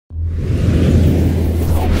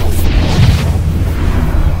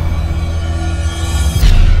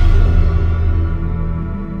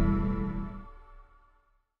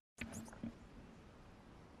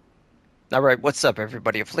Alright, what's up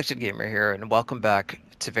everybody? Afflicted Gamer here, and welcome back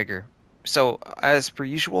to Vigor. So, as per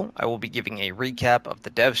usual, I will be giving a recap of the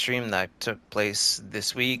dev stream that took place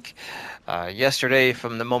this week, yesterday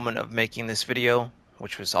from the moment of making this video,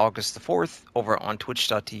 which was August the 4th, over on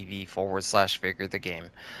twitch.tv/Vigor the game.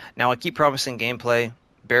 Now, I keep promising gameplay.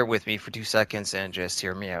 Bear with me for 2 seconds and just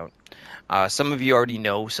hear me out. Some of you already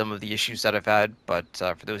know some of the issues that I've had, but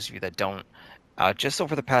for those of you that don't, just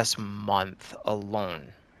over the past month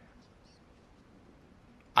alone,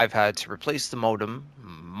 I've had to replace the modem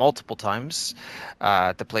multiple times.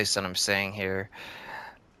 At the place that I'm staying here,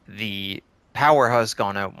 the power has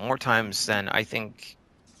gone out more times than I think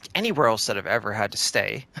anywhere else that I've ever had to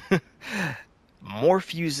stay. More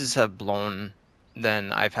fuses have blown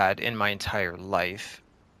than I've had in my entire life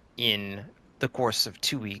in the course of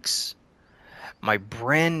 2 weeks. My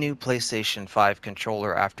brand new PlayStation 5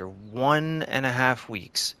 controller, after 1.5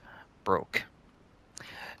 weeks, broke.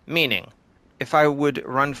 Meaning, if I would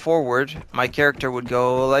run forward, my character would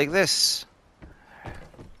go like this.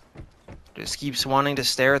 Just keeps wanting to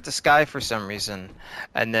stare at the sky for some reason.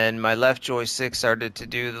 And then my left joystick started to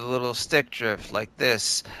do the little stick drift like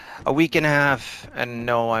this. A week and a half, and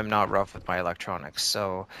no, I'm not rough with my electronics.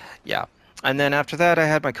 So, yeah. And then after that, I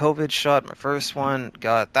had my COVID shot, my first one.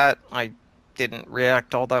 Got that. I didn't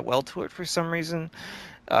react all that well to it for some reason.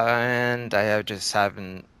 And I have just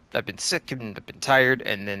haven't. I've been sick and I've been tired,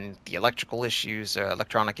 and then the electrical issues,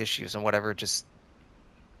 electronic issues, and whatever. Just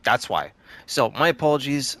that's why. So my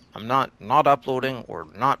apologies. I'm not uploading or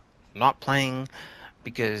not playing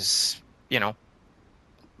because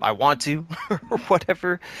I want to or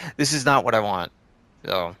whatever. This is not what I want.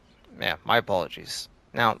 So yeah, my apologies.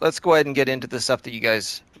 Now let's go ahead and get into the stuff that you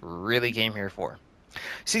guys really came here for.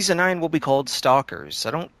 Season 9 will be called Stalkers.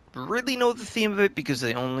 I don't really know the theme of it because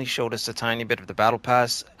they only showed us a tiny bit of the battle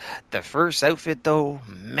pass. The first outfit, though,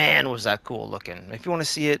 man, was that cool looking. If you want to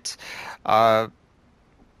see it, uh,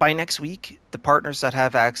 by next week, the partners that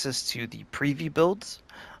have access to the preview builds,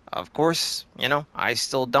 of course, I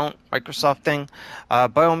still don't. Microsoft thing. By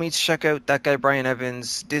all means, check out that guy Brian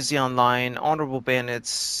Evans, Dizzy Online, Honorable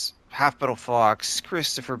Bandits, Half Metal Fox,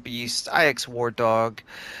 Christopher Beast, IX War Dog,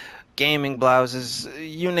 gaming blouses,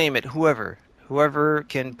 you name it, whoever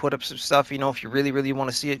can put up some stuff. If you really want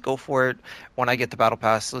to see it, go for it. When I get the battle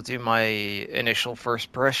pass, I'll do my initial first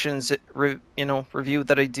impressions review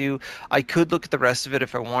that I do. I could look at the rest of it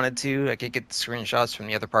if I wanted to. I could get the screenshots from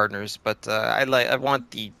the other partners, but I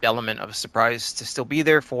want the element of surprise to still be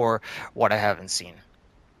there for what I haven't seen.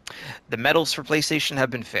 The medals for PlayStation have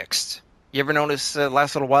been fixed. You ever notice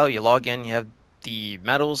last little while you log in, you have the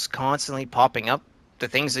medals constantly popping up, the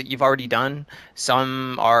things that you've already done.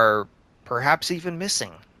 Some are perhaps even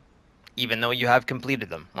missing, even though you have completed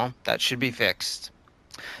them. Well, that should be fixed.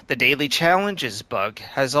 The daily challenges bug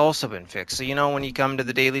has also been fixed. So, when you come to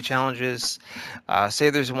the daily challenges,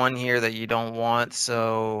 say there's one here that you don't want,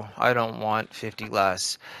 so I don't want 50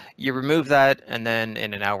 glass. You remove that, and then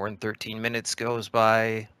in an hour and 13 minutes goes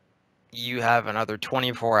by, you have another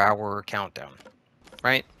 24-hour countdown,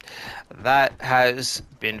 right? That has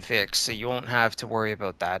been fixed, so you won't have to worry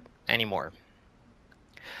about that anymore.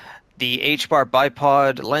 The H-bar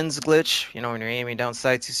bipod lens glitch, when you're aiming down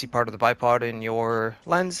sights, you see part of the bipod in your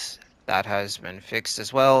lens. That has been fixed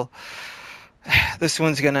as well. This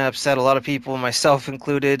one's going to upset a lot of people, myself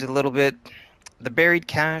included, a little bit. The buried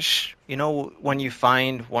cache, when you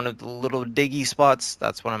find one of the little diggy spots,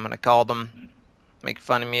 that's what I'm going to call them. Make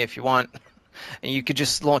fun of me if you want. And you could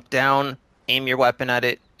just look down, aim your weapon at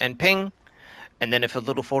it, and ping. And then if a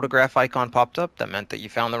little photograph icon popped up, that meant that you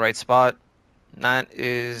found the right spot. That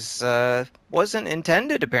wasn't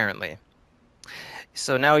intended, apparently.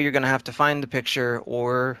 So now you're going to have to find the picture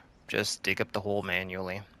or just dig up the hole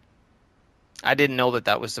manually. I didn't know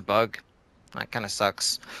that was the bug. That kind of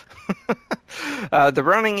sucks. The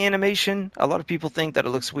running animation, a lot of people think that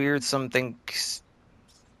it looks weird. Some think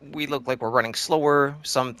we look like we're running slower.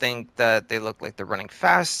 Some think that they look like they're running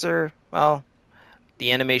faster. Well,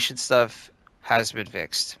 the animation stuff has been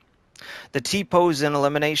fixed. The T-pose in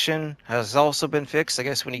elimination has also been fixed. I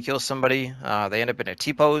guess when you kill somebody, they end up in a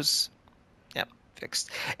T-pose. Yep, fixed.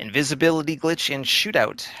 Invisibility glitch in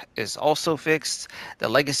shootout is also fixed. The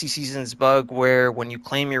Legacy Seasons bug where when you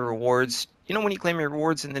claim your rewards, when you claim your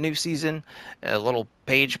rewards in the new season, a little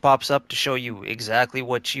page pops up to show you exactly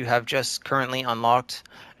what you have just currently unlocked.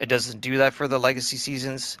 It doesn't do that for the Legacy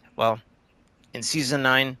Seasons. Well, in Season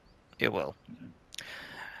 9, it will.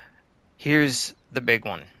 Here's the big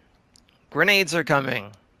one. Grenades are coming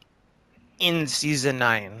in Season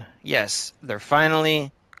 9. Yes, they're finally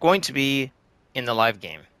going to be in the live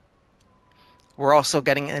game. We're also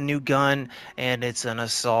getting a new gun, and it's an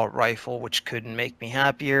assault rifle, which couldn't make me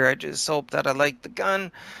happier. I just hope that I like the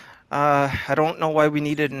gun. I don't know why we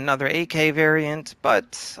needed another AK variant,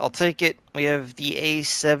 but I'll take it. We have the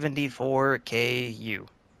A74KU.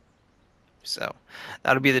 So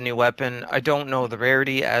that'll be the new weapon. I don't know the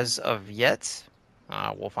rarity as of yet.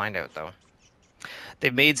 We'll find out though.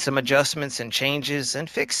 They've made some adjustments and changes and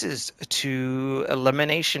fixes to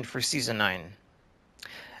elimination for Season 9.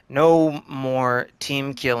 No more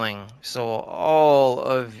team killing. So all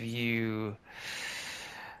of you,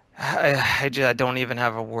 I don't even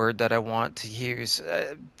have a word that I want to use.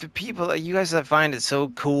 The people, you guys that find it so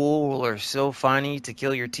cool or so funny to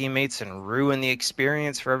kill your teammates and ruin the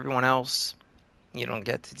experience for everyone else, you don't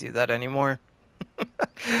get to do that anymore.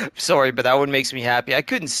 Sorry, but that one makes me happy. I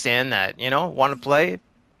couldn't stand that, Want to play?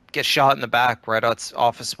 Get shot in the back right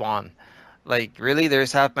off a spawn. Like, really?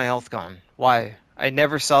 There's half my health gone. Why? I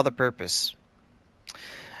never saw the purpose.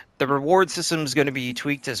 The reward system is going to be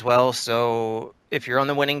tweaked as well, so if you're on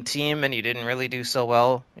the winning team and you didn't really do so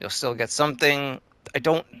well, you'll still get something. I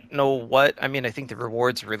don't know what. I mean, I think the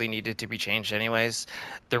rewards really needed to be changed anyways.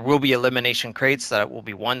 There will be elimination crates. That will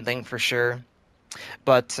be one thing for sure.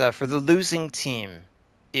 But for the losing team,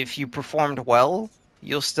 if you performed well,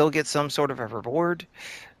 you'll still get some sort of a reward.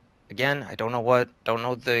 Again, I don't know what, don't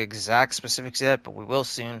know the exact specifics yet, but we will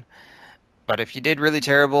soon. But if you did really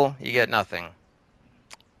terrible, you get nothing.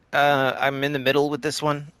 I'm in the middle with this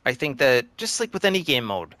one. I think that just like with any game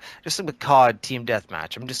mode, just like with COD Team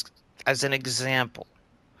Deathmatch, I'm just, as an example,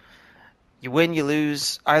 you win, you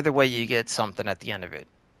lose, either way you get something at the end of it.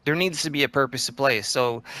 There needs to be a purpose to play,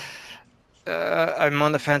 so I'm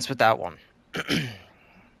on the fence with that one.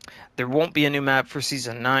 There won't be a new map for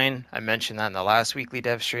Season 9. I mentioned that in the last weekly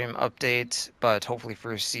dev stream update, but hopefully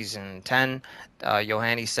for Season 10.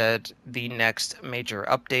 Yohani said the next major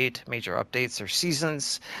updates are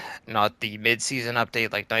seasons, not the mid-season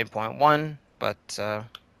update like 9.1, but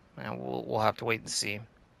we'll have to wait and see.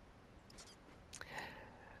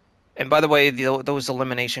 And by the way, those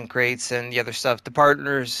elimination crates and the other stuff, the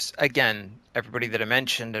partners, again, everybody that I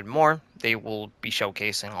mentioned and more, they will be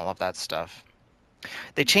showcasing all of that stuff.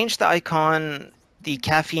 They changed the icon, the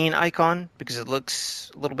caffeine icon, because it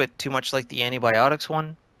looks a little bit too much like the antibiotics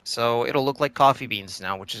one. So it'll look like coffee beans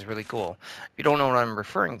now, which is really cool. If you don't know what I'm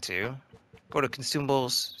referring to, go to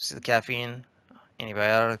consumables, see the caffeine,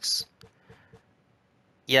 antibiotics.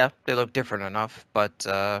 Yeah, they look different enough, but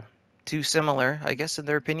too similar, I guess, in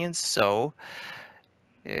their opinions. So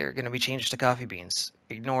they're going to be changed to coffee beans.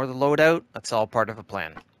 Ignore the loadout. That's all part of a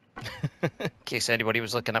plan. In case anybody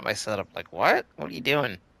was looking at my setup like, what? What are you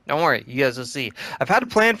doing? Don't worry, you guys will see. I've had a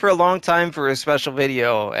plan for a long time for a special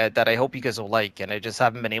video that I hope you guys will like, and I just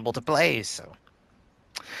haven't been able to play, so.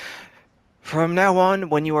 From now on,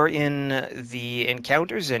 when you are in the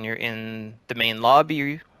encounters and you're in the main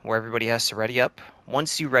lobby where everybody has to ready up,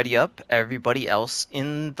 once you ready up, everybody else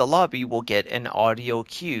in the lobby will get an audio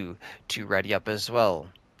cue to ready up as well.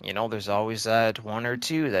 There's always that one or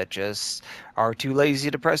two that just are too lazy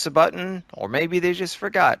to press a button, or maybe they just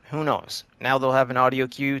forgot. Who knows? Now they'll have an audio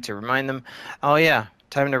cue to remind them, oh yeah,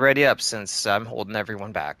 time to ready up since I'm holding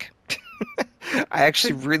everyone back. I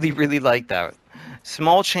actually really, really like that.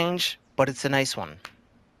 Small change, but it's a nice one.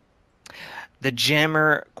 The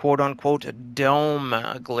jammer, quote unquote, dome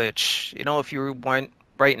glitch. If you went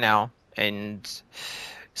right now and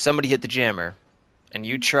somebody hit the jammer and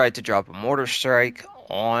you tried to drop a mortar strike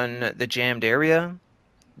on the jammed area,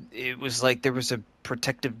 it was like there was a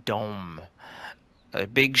protective dome, a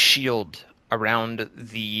big shield around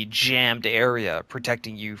the jammed area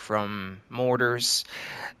protecting you from mortars.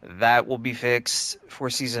 That will be fixed for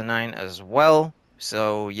Season 9 as well.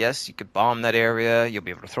 So yes, you could bomb that area, you'll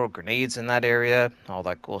be able to throw grenades in that area, all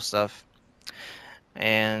that cool stuff.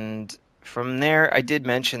 And from there, I did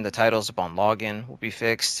mention the titles upon login will be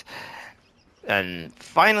fixed. And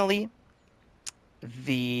finally,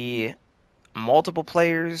 the multiple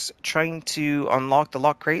players trying to unlock the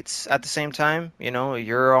lock crates at the same time.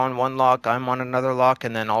 You're on one lock, I'm on another lock,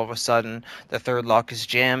 and then all of a sudden the third lock is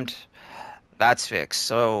jammed. That's fixed.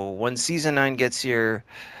 So when Season 9 gets here,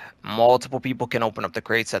 multiple people can open up the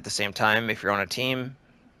crates at the same time if you're on a team,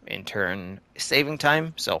 in turn saving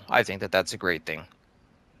time. So I think that that's a great thing.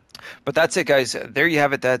 But that's it, guys. There you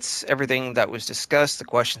have it. That's everything that was discussed, the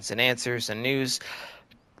questions and answers and news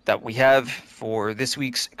that we have for this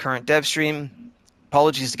week's current dev stream.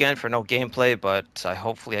 Apologies again for no gameplay, but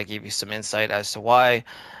hopefully I gave you some insight as to why.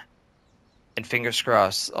 And fingers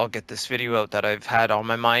crossed, I'll get this video out that I've had on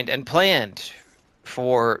my mind and planned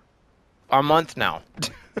for a month now.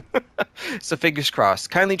 So fingers crossed.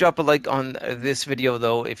 Kindly drop a like on this video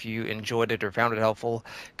though if you enjoyed it or found it helpful.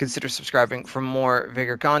 Consider subscribing for more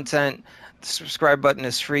Vigor content. The subscribe button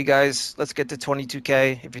is free, guys. Let's get to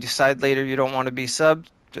 22K. If you decide later you don't want to be subbed,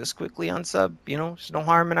 just quickly unsub. There's no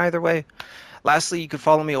harm in either way. Lastly, you could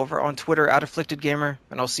follow me over on Twitter @AfflictedGamer,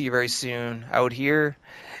 and I'll see you very soon out here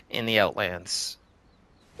in the Outlands.